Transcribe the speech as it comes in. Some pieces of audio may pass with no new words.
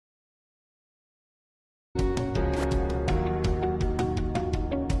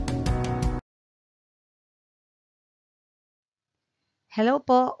Hello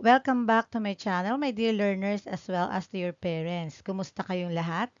po! Welcome back to my channel, my dear learners as well as to your parents. Kumusta kayong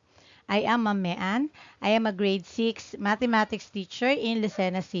lahat? I am Ma'am Mean. I am a grade 6 mathematics teacher in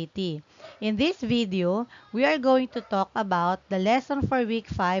Lucena City. In this video, we are going to talk about the lesson for week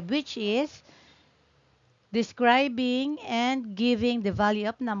 5, which is describing and giving the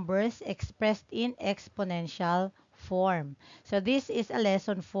value of numbers expressed in exponential form. So this is a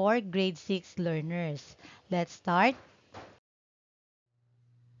lesson for grade 6 learners. Let's start.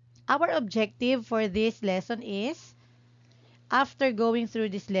 Our objective for this lesson is, after going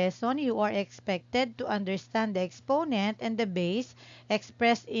through this lesson, you are expected to understand the exponent and the base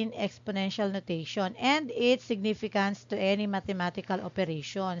expressed in exponential notation and its significance to any mathematical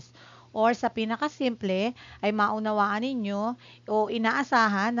operations. Or sa pinakasimple ay maunawaan ninyo o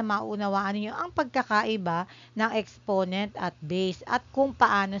inaasahan na maunawaan ninyo ang pagkakaiba ng exponent at base at kung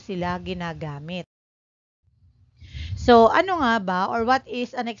paano sila ginagamit. So, ano nga ba or what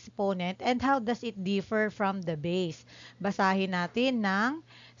is an exponent and how does it differ from the base? Basahin natin ng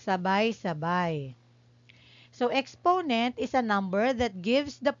sabay-sabay. So, exponent is a number that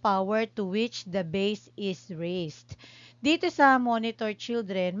gives the power to which the base is raised. Dito sa monitor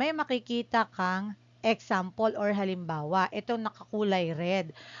children, may makikita kang example or halimbawa. Itong nakakulay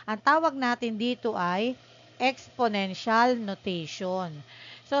red. Ang tawag natin dito ay exponential notation.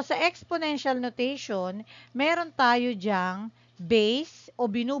 So, sa exponential notation, meron tayo diyang base o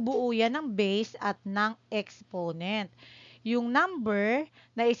binubuo yan ng base at ng exponent. Yung number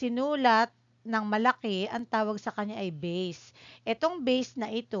na isinulat ng malaki, ang tawag sa kanya ay base. Itong base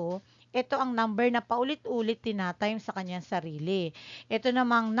na ito ang number na paulit-ulit tinatime sa kanyang sarili. Ito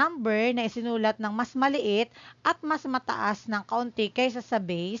namang number na isinulat ng mas maliit at mas mataas ng kaunti kaysa sa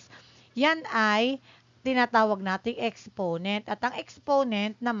base, yan ay tinatawag nating exponent. At ang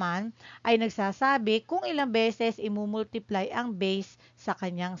exponent naman ay nagsasabi kung ilang beses imumultiply ang base sa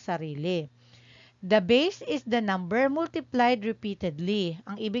kanyang sarili. The base is the number multiplied repeatedly.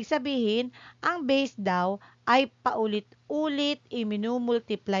 Ang ibig sabihin, ang base daw ay paulit-ulit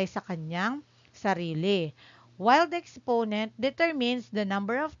iminumultiply sa kanyang sarili. While the exponent determines the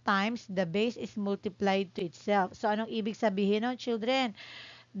number of times the base is multiplied to itself. So, anong ibig sabihin ng children?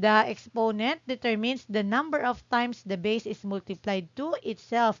 The exponent determines the number of times the base is multiplied to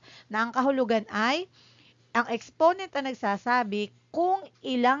itself. Na ang kahulugan ay ang exponent ang nagsasabi kung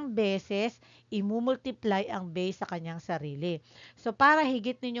ilang beses imumultiply ang base sa kanyang sarili. So, para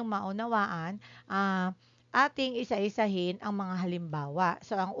higit ninyong maunawaan, ating isa-isahin ang mga halimbawa.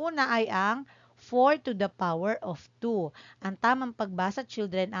 So, ang una ay ang 4 to the power of 2. Ang tamang pagbasa,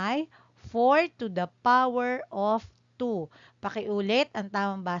 children, ay 4 to the power of 2. Pakiulit, ang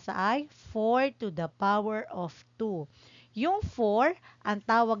tamang basa ay 4 to the power of 2. Yung 4, ang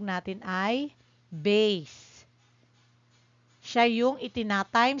tawag natin ay base. Siya yung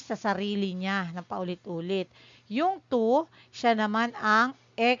itinatimes sa sarili niya ng paulit-ulit. Yung 2, siya naman ang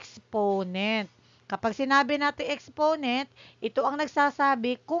exponent. Kapag sinabi natin exponent, ito ang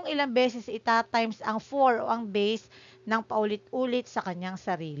nagsasabi kung ilang beses itatimes ang 4 o ang base ng paulit-ulit sa kanyang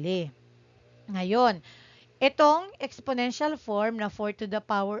sarili. Ngayon, itong exponential form na 4 to the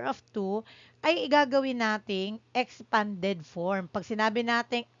power of 2 ay igagawin nating expanded form. Pag sinabi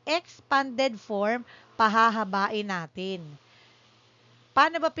nating expanded form, pahahabain natin.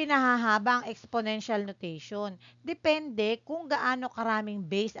 Paano ba pinahahaba ang exponential notation? Depende kung gaano karaming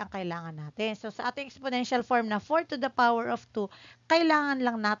base ang kailangan natin. So, sa ating exponential form na 4 to the power of 2, kailangan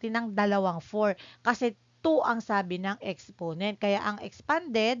lang natin ng dalawang 4 kasi 2 ang sabi ng exponent. Kaya ang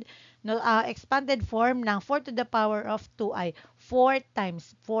expanded form ng 4 to the power of 2 ay 4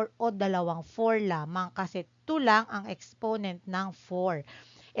 times 4 o dalawang 4 lamang kasi 2 lang ang exponent ng 4.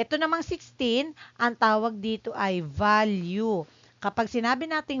 Ito namang 16, ang tawag dito ay value. Kapag sinabi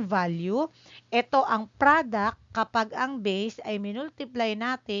nating value, ito ang product kapag ang base ay minultiply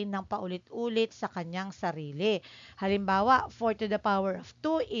natin ng paulit-ulit sa kanyang sarili. Halimbawa, 4 to the power of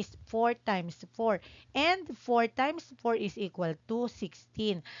 2 is 4 times 4. And 4 times 4 is equal to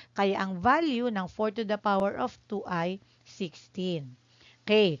 16. Kaya ang value ng 4 to the power of 2 ay 16.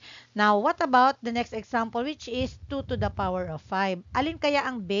 Okay. Now, what about the next example, which is 2 to the power of 5? Alin kaya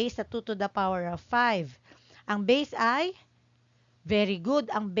ang base sa 2 to the power of 5? Ang base ay very good.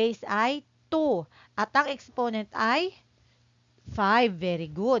 Ang base ay 2. At ang exponent ay 5. Very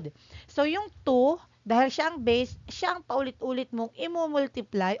good. So, yung 2, dahil siya ang base, siya ang paulit-ulit mong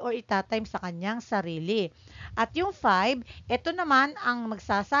imumultiply or itatime sa kanyang sarili. At yung 5, ito naman ang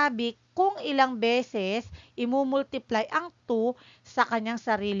magsasabi kung ilang beses imumultiply ang 2 sa kanyang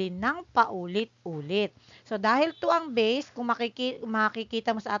sarili ng paulit-ulit. So, dahil 2 ang base, kung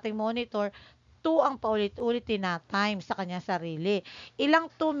makikita mo sa ating monitor, 2 ang paulit-ulit tinatimes sa kanyang sarili. Ilang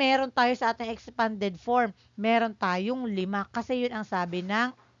 2 meron tayo sa ating expanded form? Meron tayong 5 kasi yun ang sabi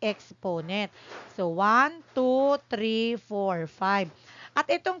ng exponent. So, 1, 2, 3, 4, 5. At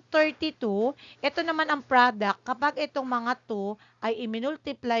itong 32, ito naman ang product kapag itong mga 2 ay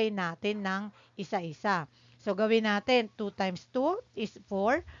i-multiply natin ng isa-isa. So, gawin natin 2 times 2 is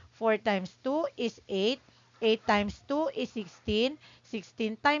 4, 4 times 2 is 8, 8 times 2 is 16,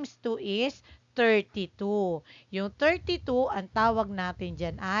 16 times 2 is 32. Yung 32, ang tawag natin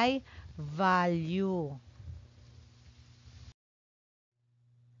dyan ay value.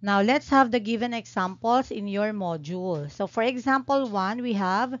 Now, let's have the given examples in your module. So, for example 1, we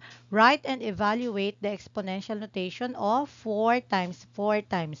have write and evaluate the exponential notation of 4 times 4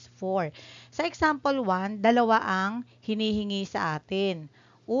 times 4. Sa example 1, dalawa ang hinihingi sa atin.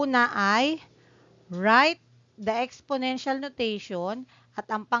 Una ay write the exponential notation at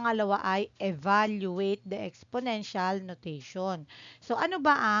ang pangalawa ay evaluate the exponential notation. So, ano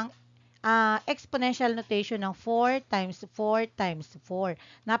ba ang exponential notation ng 4 times 4 times 4.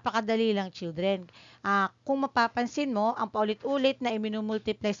 Napakadali lang, children. Kung mapapansin mo, ang paulit-ulit na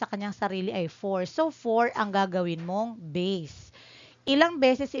iminumultiply sa kanyang sarili ay 4. So, 4 ang gagawin mong base. Ilang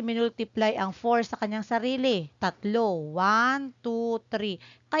beses iminultiply ang 4 sa kanyang sarili? Tatlo. 1, 2, 3.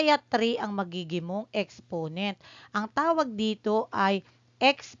 Kaya 3 ang magiging mong exponent. Ang tawag dito ay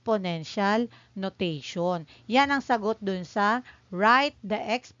exponential notation. Yan ang sagot dun sa write the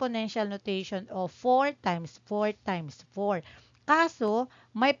exponential notation of 4 times 4 times 4. Kaso,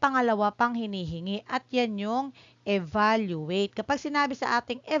 may pangalawa pang hinihingi at yan yung evaluate. Kapag sinabi sa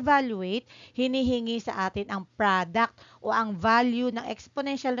ating evaluate, hinihingi sa atin ang product o ang value ng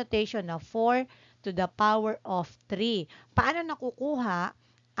exponential notation na 4 to the power of 3. Paano nakukuha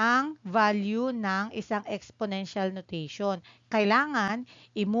ang value ng isang exponential notation? Kailangan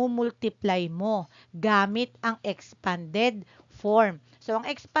imumultiply mo gamit ang expanded form. So, ang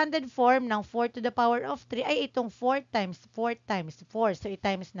expanded form ng 4 to the power of 3 ay itong 4 times 4 times 4. So,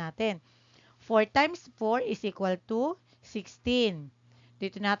 i-times natin. 4 times 4 is equal to 16.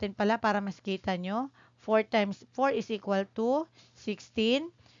 Dito natin pala para mas kita nyo. 4 times 4 is equal to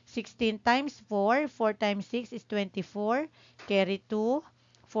 16. 16 times 4. 4 times 6 is 24. Carry 2.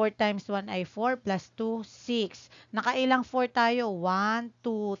 4 times 1 ay 4 plus 2, 6. Nakailang 4 tayo? 1,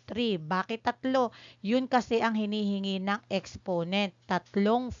 2, 3. Bakit tatlo? Yun kasi ang hinihingi ng exponent.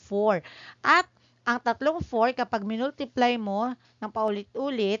 Tatlong 4. At ang tatlong 4, kapag minultiply mo ng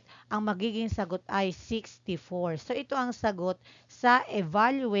paulit-ulit, ang magiging sagot ay 64. So, ito ang sagot sa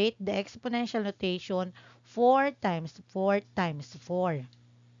evaluate the exponential notation 4 times 4 times 4.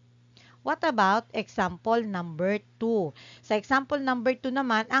 What about example number 2? Sa example number 2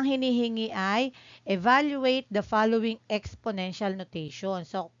 naman, ang hinihingi ay evaluate the following exponential notation.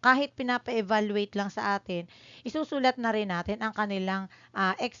 So, kahit pinapa-evaluate lang sa atin, isusulat na rin natin ang kanilang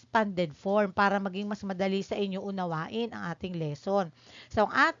expanded form para maging mas madali sa inyo unawain ang ating lesson. So,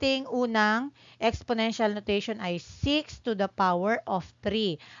 ang ating unang exponential notation ay 6 to the power of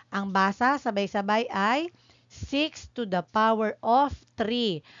 3. Ang basa sabay-sabay ay 6 to the power of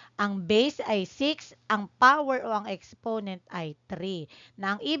 3. Ang base ay 6, ang power o ang exponent ay 3.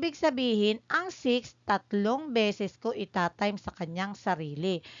 Na ang ibig sabihin, ang 6, tatlong beses ko itatimes sa kanyang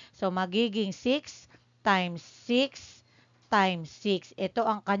sarili. So, magiging 6 times 6 times 6. Ito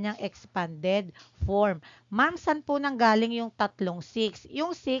ang kanyang expanded form. Ma'am, saan po nanggaling yung tatlong 6?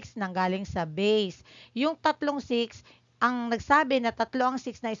 Yung 6 nanggaling sa base. Yung tatlong 6, ang nagsabi na tatlo ang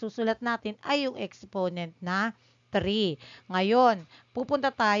 6 na isusulat natin ay yung exponent na 3. Ngayon, pupunta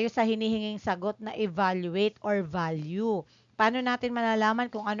tayo sa hinihinging sagot na evaluate or value. Paano natin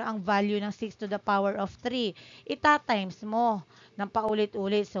malalaman kung ano ang value ng 6 to the power of 3? Ita-times mo ng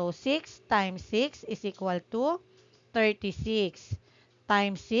paulit-ulit. So, 6 times 6 is equal to 36.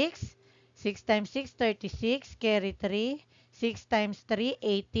 Times 6, 6 times 6, 36, carry 3, 6 times 3,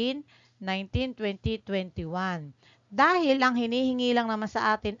 18, 19, 20, 21. Dahil ang hinihingi lang naman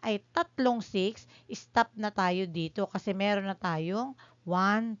sa atin ay tatlong 6, stop na tayo dito kasi meron na tayong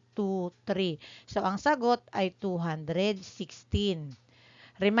 1, 2, 3. So, ang sagot ay 216.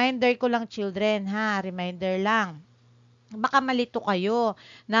 Reminder ko lang, children, ha? Reminder lang. Baka malito kayo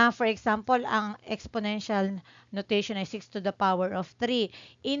na, for example, ang exponential notation ay 6 to the power of 3.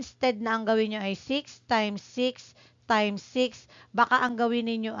 Instead na ang gawin nyo ay 6 times 6 times 6, baka ang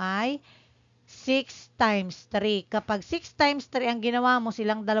gawin ninyo ay 6 times 3. Kapag 6 times 3 ang ginawa mo,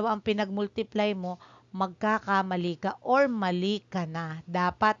 silang dalawa ang pinagmultiply mo, magkakamali ka or mali ka na.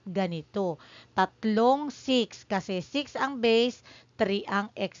 Dapat ganito. Tatlong 6 kasi 6 ang base, 3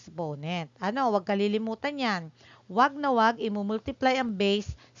 ang exponent. Ano, huwag kalilimutan yan. Wag na wag imumultiply ang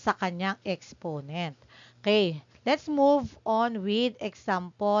base sa kanyang exponent. Okay, let's move on with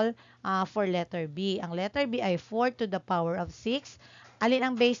example for letter B. Ang letter B ay 4 to the power of 6. Alin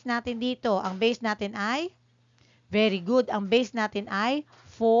ang base natin dito? Ang base natin ay very good. Ang base natin ay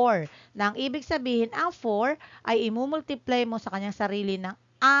 4. Na ang ibig sabihin, ang 4 ay imumultiply mo sa kanyang sarili ng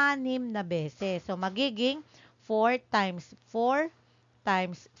 6 na beses. So, magiging 4 times 4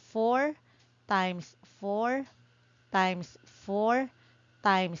 times 4 times 4 times 4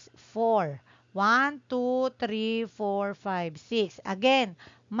 times 4. 1, 2, 3, 4, 5, 6. Again,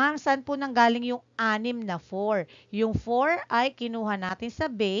 ma'am, saan po nanggaling yung 6 na 4? Yung 4 ay kinuha natin sa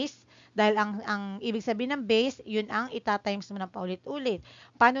base dahil ang ibig sabihin ng base, yun ang itatimes mo ng paulit-ulit.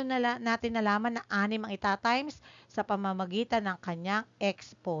 Paano natin nalaman na 6 ang itatimes? Sa pamamagitan ng kanyang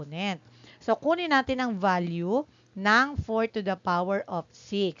exponent. So, kunin natin ang value ng 4 to the power of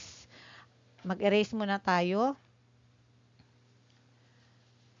 6. Mag-erase muna tayo.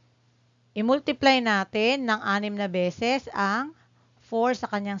 I-multiply natin ng 6 na beses ang 4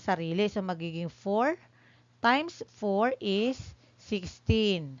 sa kanyang sarili. So, magiging 4 times 4 is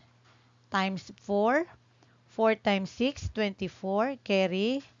 16. Times 4, 4 times 6, 24,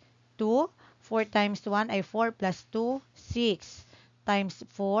 carry 2. 4 times 1 ay 4 plus 2, 6. Times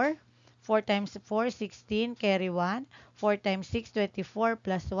 4, 4 times 4, 16, carry 1. 4 times 6, 24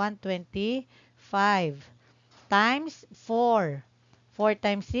 plus 1, 25. Times 4. 4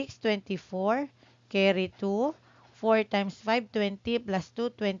 times 6, 24, carry 2. 4 times 5, 20 plus 2,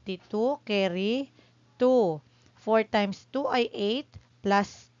 22, carry 2. 4 times 2 ay 8,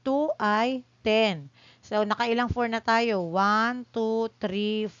 plus 2 ay 10. So, nakailang 4 na tayo? 1, 2,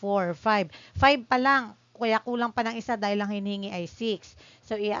 3, 4, 5. 5 pa lang. Kaya kulang pa ng isa dahil ang hinihingi ay 6.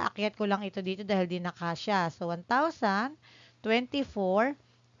 So, iaakyat ko lang ito dito dahil di nakasya. So, 1,024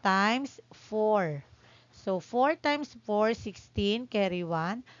 times 4. So, 4 times 4, 16, carry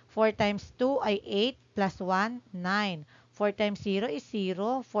 1. 4 times 2 ay 8, plus 1, 9. 4 times 0 is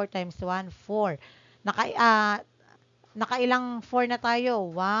 0. 4 times 1, 4. Nakailang 4 na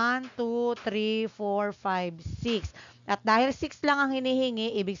tayo? 1, 2, 3, 4, 5, 6. At dahil 6 lang ang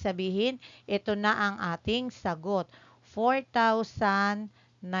hinihingi, ibig sabihin, ito na ang ating sagot.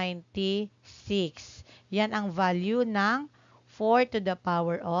 4,096. Yan ang value ng 4 to the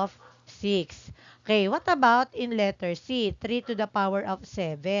power of 6. Okay, what about in letter C? 3 to the power of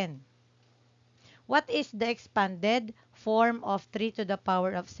 7. What is the expanded form of 3 to the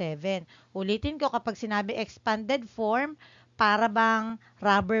power of 7? Ulitin ko, kapag sinabi expanded form, para bang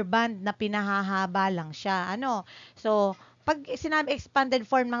rubber band na pinahahaba lang siya. Ano? So, pag sinabi expanded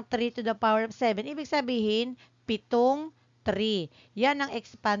form ng 3 to the power of 7, ibig sabihin, 7 3. Yan ang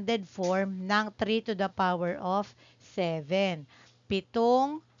expanded form ng 3 to the power of 7.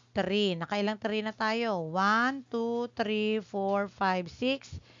 7 3. Nakailang 3 na tayo? 1, 2, 3, 4, 5,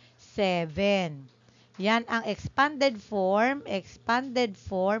 6, 7. Yan ang expanded form ng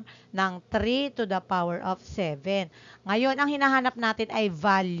 3 to the power of 7. Ngayon, ang hinahanap natin ay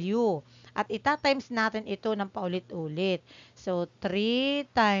value. At itatimes natin ito ng paulit-ulit. So, 3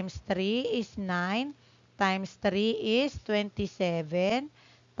 times 3 is 9. Times 3 is 27.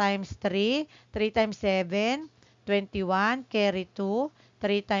 Times 3. 3 times 7, 21. Carry 2.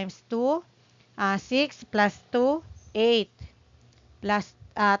 3 times 2, 6 plus 2, 8. Plus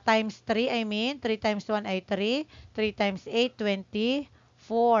times 3, 3 times 1 ay 3. 3 times 8, 24.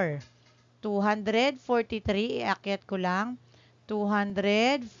 243, iakyat ko lang.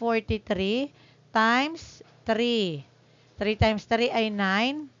 243 times 3. 3 times 3 ay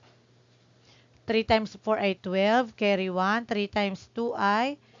 9. 3 times 4 ay 12. Carry 1. 3 times 2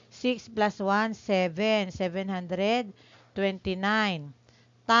 ay 6 plus 1, 7. 729.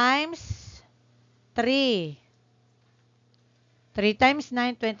 Times 3. 3 times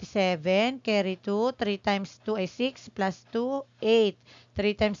 9, 27. Carry 2. 3 times 2 ay 6. Plus 2, 8.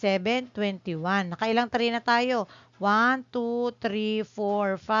 3 times 7, 21. Nakailang 3 na tayo? 1, 2, 3,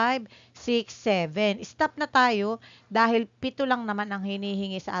 4, 5, 6, 7. Stop na tayo dahil 7 lang naman ang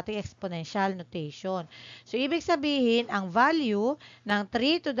hinihingi sa ating exponential notation. So, ibig sabihin, ang value ng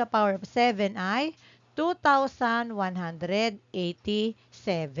 3 to the power of 7 ay 2,187.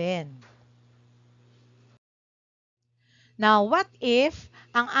 Now, what if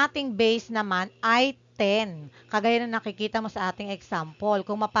ang ating base naman ay 10. Kagaya na nakikita mo sa ating example.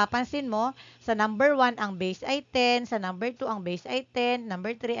 Kung mapapansin mo, sa number 1 ang base ay 10, sa number 2 ang base ay 10,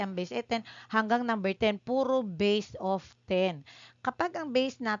 number 3 ang base ay 10, hanggang number 10, puro base of 10. Kapag ang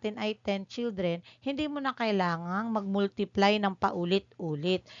base natin ay 10 children, hindi mo na kailangang mag-multiply ng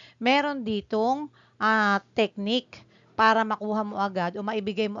paulit-ulit. Meron ditong technique para makuha mo agad o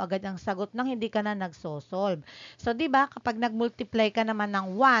maibigay mo agad ang sagot nang hindi ka na nagsosolve. So, di ba, kapag nag-multiply ka naman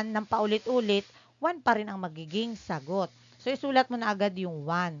ng 1 ng paulit-ulit, 1 pa rin ang magiging sagot. So, isulat mo na agad yung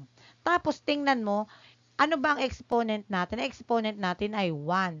 1. Tapos, tingnan mo, ano ba ang exponent natin? Ang exponent natin ay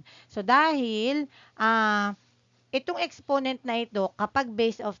 1. So, dahil, itong exponent na ito, kapag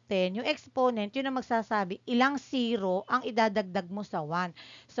base of 10, yung exponent, yun ang magsasabi, ilang zero ang idadagdag mo sa 1.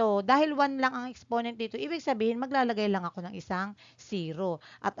 So, dahil 1 lang ang exponent dito, ibig sabihin, maglalagay lang ako ng isang zero.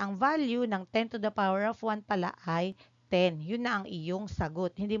 At ang value ng 10 to the power of 1 pala ay 10. Yun na ang iyong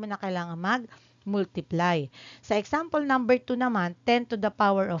sagot. Hindi mo na kailangan mag-multiply. Sa example number 2 naman, 10 to the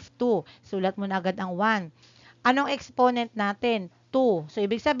power of 2. Sulat mo na agad ang 1. Anong exponent natin? 2. So,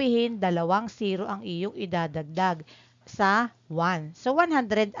 ibig sabihin, 2 zero ang iyong idadagdag sa 1. So,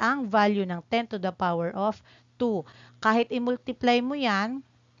 100 ang value ng 10 to the power of 2. Kahit i-multiply mo yan,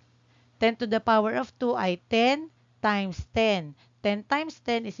 10 to the power of 2 ay 10 times 10. 10 times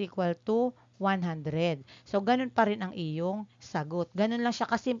 10 is equal to 100. So, ganun pa rin ang iyong sagot. Ganun lang siya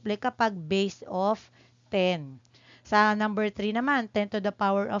kasimple kapag base of 10. Sa number 3 naman, 10 to the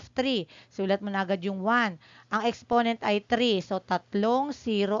power of 3. Sulat mo na agad yung 1. Ang exponent ay 3. So, 3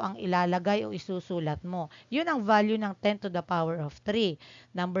 0 ang ilalagay o isusulat mo. Yun ang value ng 10 to the power of 3.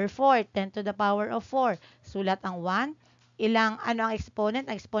 Number 4, 10 to the power of 4. Sulat ang 1. Ano ang exponent?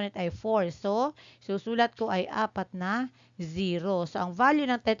 Ang exponent ay 4. So, susulat ko ay 4 na 0. So, ang value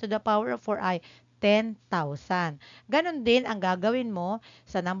ng 10 to the power of 4 ay 10,000. Ganon din ang gagawin mo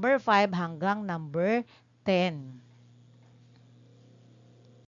sa number 5 hanggang number 10.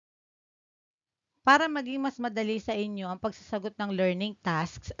 Para maging mas madali sa inyo ang pagsasagot ng learning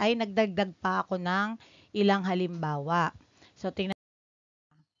tasks, ay nagdagdag pa ako ng ilang halimbawa. So, tingnan.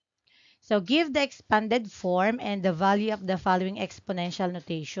 So, give the expanded form and the value of the following exponential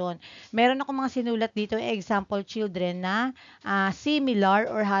notation. Meron ako mga sinulat dito, example children na similar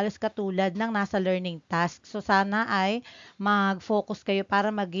or halos katulad ng nasa learning task. So, sana ay mag-focus kayo para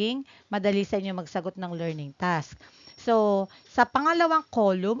maging madali sa inyo magsagot ng learning task. So, sa pangalawang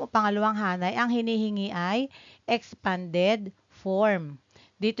column o pangalawang hanay, ang hinihingi ay expanded form.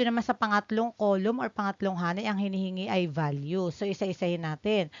 Dito naman sa pangatlong column or pangatlong hanay, ang hinihingi ay value. So, isa-isahin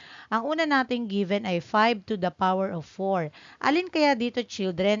natin. Ang una nating given ay 5 to the power of 4. Alin kaya dito,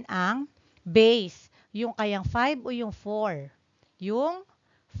 children, ang base? Yung kayang 5 o yung 4? Yung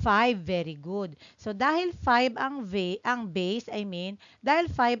 5, very good. So, dahil 5 ang base, dahil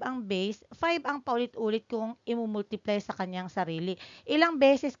 5 ang base, 5 ang paulit-ulit kong imumultiply sa kanyang sarili. Ilang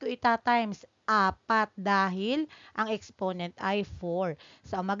beses ko itatimes? 4 dahil ang exponent ay 4.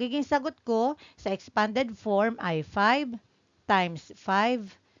 So, ang magiging sagot ko sa expanded form ay 5 times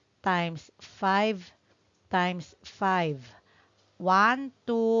 5 times 5 times 5. 1,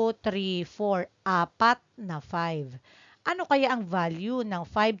 2, 3, 4. 4 na 5. Ano kaya ang value ng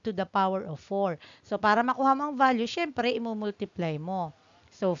 5 to the power of 4? So, para makuha mo ang value, syempre, imumultiply mo.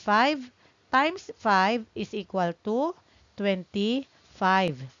 So, 5 times 5 is equal to 25.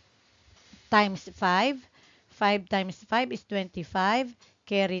 Times 5. 5 times 5 is 25.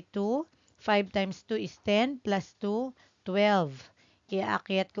 Carry 2. 5 times 2 is 10 plus 2, 12.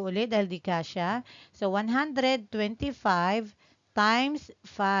 Iaakyat ko ulit dahil di kasya. So, 125 times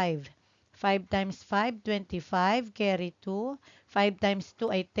 5. 5 times 5, 25, carry 2. 5 times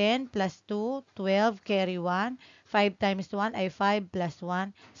 2 ay 10, plus 2, 12, carry 1. 5 times 1 ay 5, plus 1,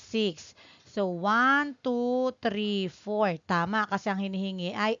 6. So, 1, 2, 3, 4. Tama, kasi ang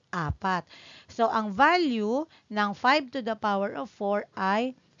hinihingi ay 4. So, ang value ng 5 to the power of 4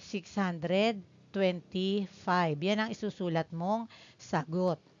 ay 625. Yan ang isusulat mong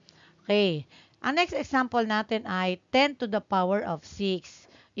sagot. Okay. Ang next example natin ay 10 to the power of 6.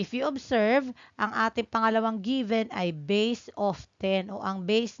 If you observe, ang ating pangalawang given ay base of 10 o ang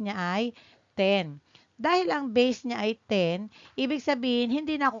base niya ay 10. Dahil ang base niya ay 10, ibig sabihin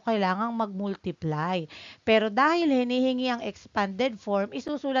hindi na ako kailangang mag-multiply. Pero dahil hinihingi ang expanded form,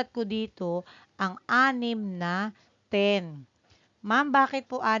 isusulat ko dito ang 6 na 10. Ma'am, bakit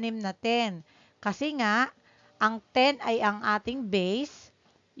po 6 na 10? Kasi nga, ang 10 ay ang ating base,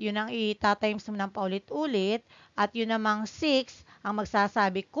 yun ang itatimes mo ng paulit-ulit, at yun namang 6 ang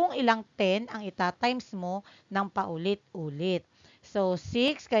magsasabi kung ilang 10 ang itatimes mo ng paulit-ulit. So,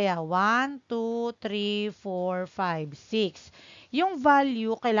 6, kaya 1, 2, 3, 4, 5, 6. Yung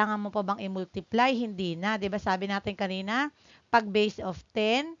value, kailangan mo pa bang i-multiply? Hindi na. 'Di ba sabi natin kanina, pag base of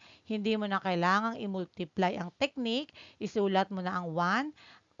 10, hindi mo na kailangang i-multiply. Ang technique, isulat mo na ang 1.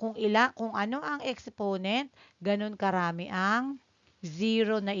 Kung ano ang exponent, ganun karami ang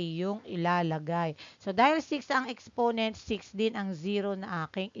zero na iyong ilalagay. So, dahil 6 ang exponent, 6 din ang zero na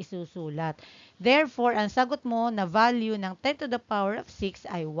aking isusulat. Therefore, ang sagot mo na value ng 10 to the power of 6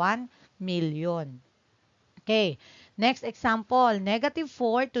 ay 1,000,000. Okay. Next example,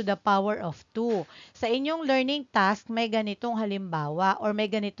 -4 to the power of 2. Sa inyong learning task, may ganitong halimbawa or may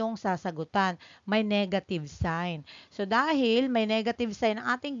ganitong sasagutan. May negative sign. So, dahil may negative sign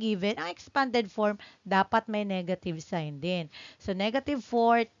ang ating given, ang expanded form, dapat may negative sign din. So,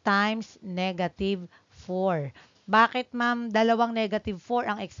 -4 times -4. Bakit, ma'am? Dalawang -4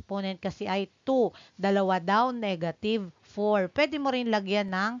 ang exponent kasi ay 2. Dalawa daw, -4. Pwede mo rin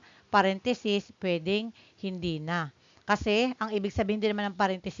lagyan ng parenthesis, pwedeng hindi na. Kasi, ang ibig sabihin din naman ng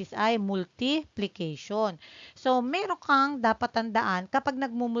parenthesis ay multiplication. So, meron kang dapat tandaan kapag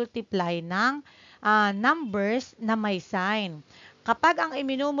nagmumultiply ng numbers na may sign. Kapag ang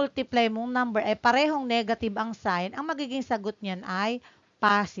iminumultiply mong number ay parehong negative ang sign, ang magiging sagot niyan ay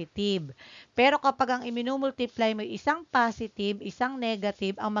positive. Pero kapag ang iminumultiply mo isang positive, isang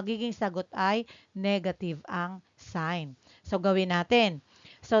negative, ang magiging sagot ay negative ang sign. So, gawin natin.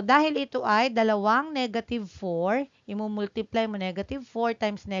 So, dahil ito ay dalawang -4, imumultiply mo -4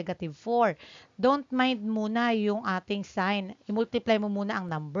 times -4. Don't mind muna yung ating sign. Imultiply mo muna ang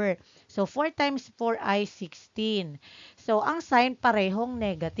number. So, 4 times 4 ay 16. So, ang sign parehong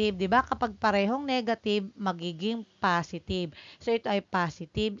negative. Diba? Kapag parehong negative, magiging positive. So, ito ay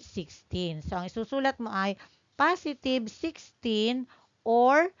positive 16. So, ang isusulat mo ay positive 16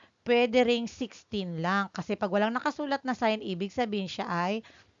 or pwede ring 16 lang. Kasi pag walang nakasulat na sign, ibig sabihin siya ay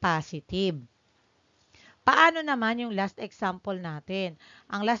positive. Paano naman yung last example natin?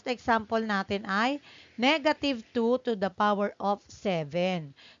 Ang last example natin ay -2 to the power of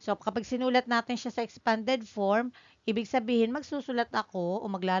 7. So, kapag sinulat natin siya sa expanded form, ibig sabihin magsusulat ako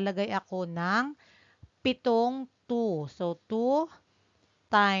o maglalagay ako ng 7 2. So, 2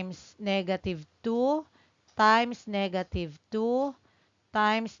 times -2 times -2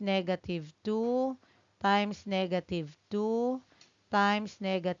 times -2 times -2 times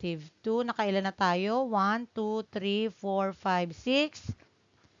 -2. Nakailan na tayo? 1, 2, 3, 4, 5, 6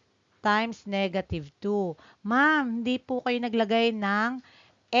 times -2. Ma'am, hindi po kayo naglagay ng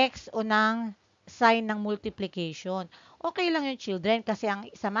x o ng sign ng multiplication. Okay lang yung children kasi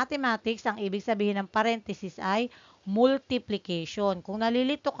sa mathematics, ang ibig sabihin ng parenthesis ay multiplication. Kung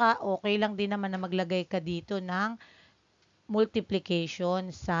nalilito ka, okay lang din naman na maglagay ka dito ng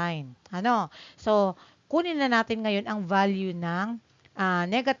multiplication sign. Ano? So, kunin na natin ngayon ang value ng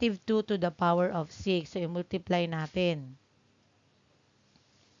 -2 to the power of 6. So, i-multiply natin.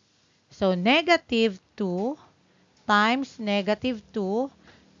 So, -2 times -2,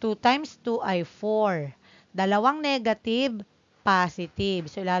 2 times 2 ay 4. Dalawang negative,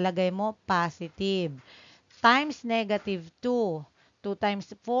 positive. So, ilalagay mo positive. Times -2. 2 times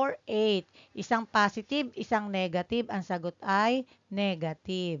 4, 8. Isang positive, isang negative. Ang sagot ay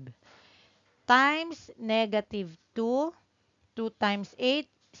negative. Times -2. 2 times 8,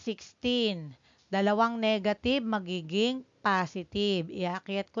 16. Dalawang negative, magiging positive.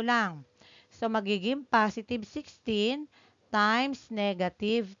 Iakyat ko lang. So, magiging positive 16 times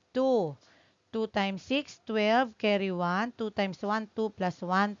 -2. 2 times 6, 12, carry 1. 2 times 1, 2 plus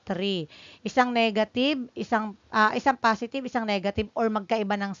 1, 3. Isang negative, isang positive, isang negative, or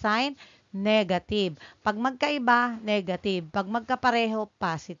magkaiba ng sign, negative. Pag magkaiba, negative. Pag magkapareho,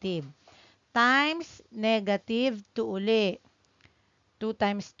 positive. Times -2 uli. 2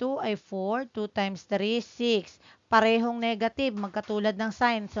 times 2 ay 4, 2 times 3, 6. Parehong negative, magkatulad ng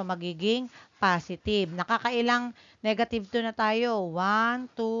sign, so magiging positive. Nakakailang negative 2 na tayo? 1,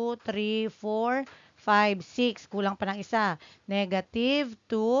 2, 3, 4, 5, 6. Kulang pa ng isa. Negative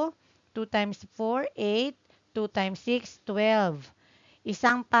 2, 2 times 4, 8, 2 times 6, 12.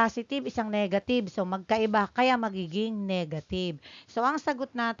 Isang positive, isang negative. So, magkaiba, kaya magiging negative. So, ang sagot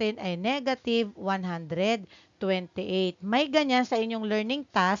natin ay negative 128. May ganyan sa inyong learning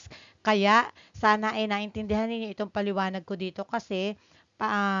task, kaya sana ay naintindihan ninyo itong paliwanag ko dito kasi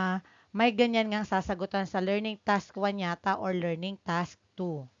may ganyan ngang sasagutan sa learning task 1 yata or learning task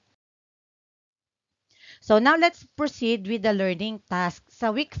 2. So, now let's proceed with the learning task.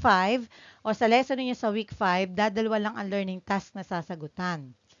 Sa week 5 o sa lesson ninyo sa week 5, dadalawa lang ang learning task na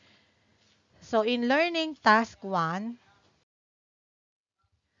sasagutan. So, in learning task 1,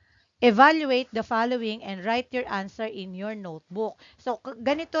 Evaluate the following and write your answer in your notebook. So,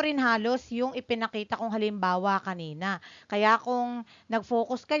 ganito rin halos yung ipinakita kong halimbawa kanina. Kaya kung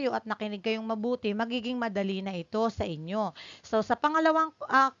nag-focus kayo at nakinig kayong mabuti, magiging madali na ito sa inyo. So, sa pangalawang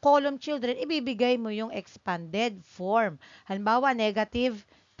column, children, ibibigay mo yung expanded form. Halimbawa, negative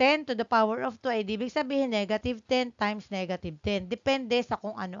 10 to the power of 2 ay ibig sabihin negative 10 times negative 10. Depende sa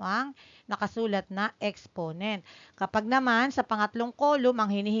kung ano ang nakasulat na exponent. Kapag naman sa pangatlong column ang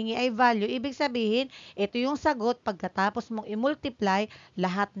hinihingi ay value, ibig sabihin ito yung sagot pagkatapos mong i-multiply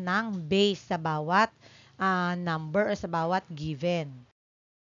lahat ng base sa bawat number o sa bawat given.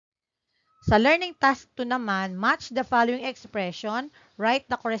 Sa learning task 2 naman, match the following expression, write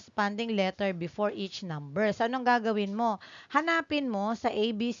the corresponding letter before each number. So, anong gagawin mo? Hanapin mo sa A,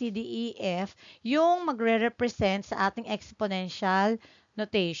 B, C, D, E, F yung magre-represent sa ating exponential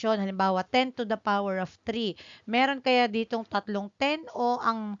notation. Halimbawa, 10 to the power of 3. Meron kaya ditong tatlong 10 o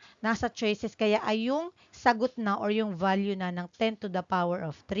ang nasa choices kaya ay yung sagot na or yung value na ng 10 to the power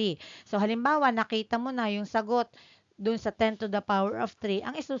of 3. So, halimbawa, nakita mo na yung sagot dun sa 10 to the power of 3,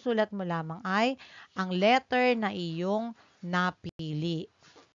 ang isusulat mo lamang ay ang letter na iyong napili.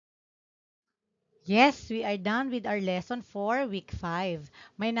 Yes, we are done with our lesson for week 5.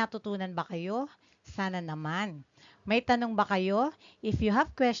 May natutunan ba kayo? Sana naman. May tanong ba kayo? If you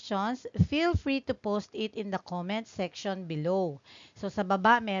have questions, feel free to post it in the comment section below. So sa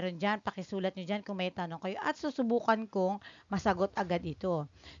baba, meron dyan. Pakisulat nyo dyan kung may tanong kayo at susubukan kong masagot agad ito.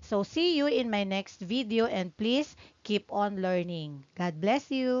 So see you in my next video and please keep on learning. God bless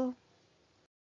you!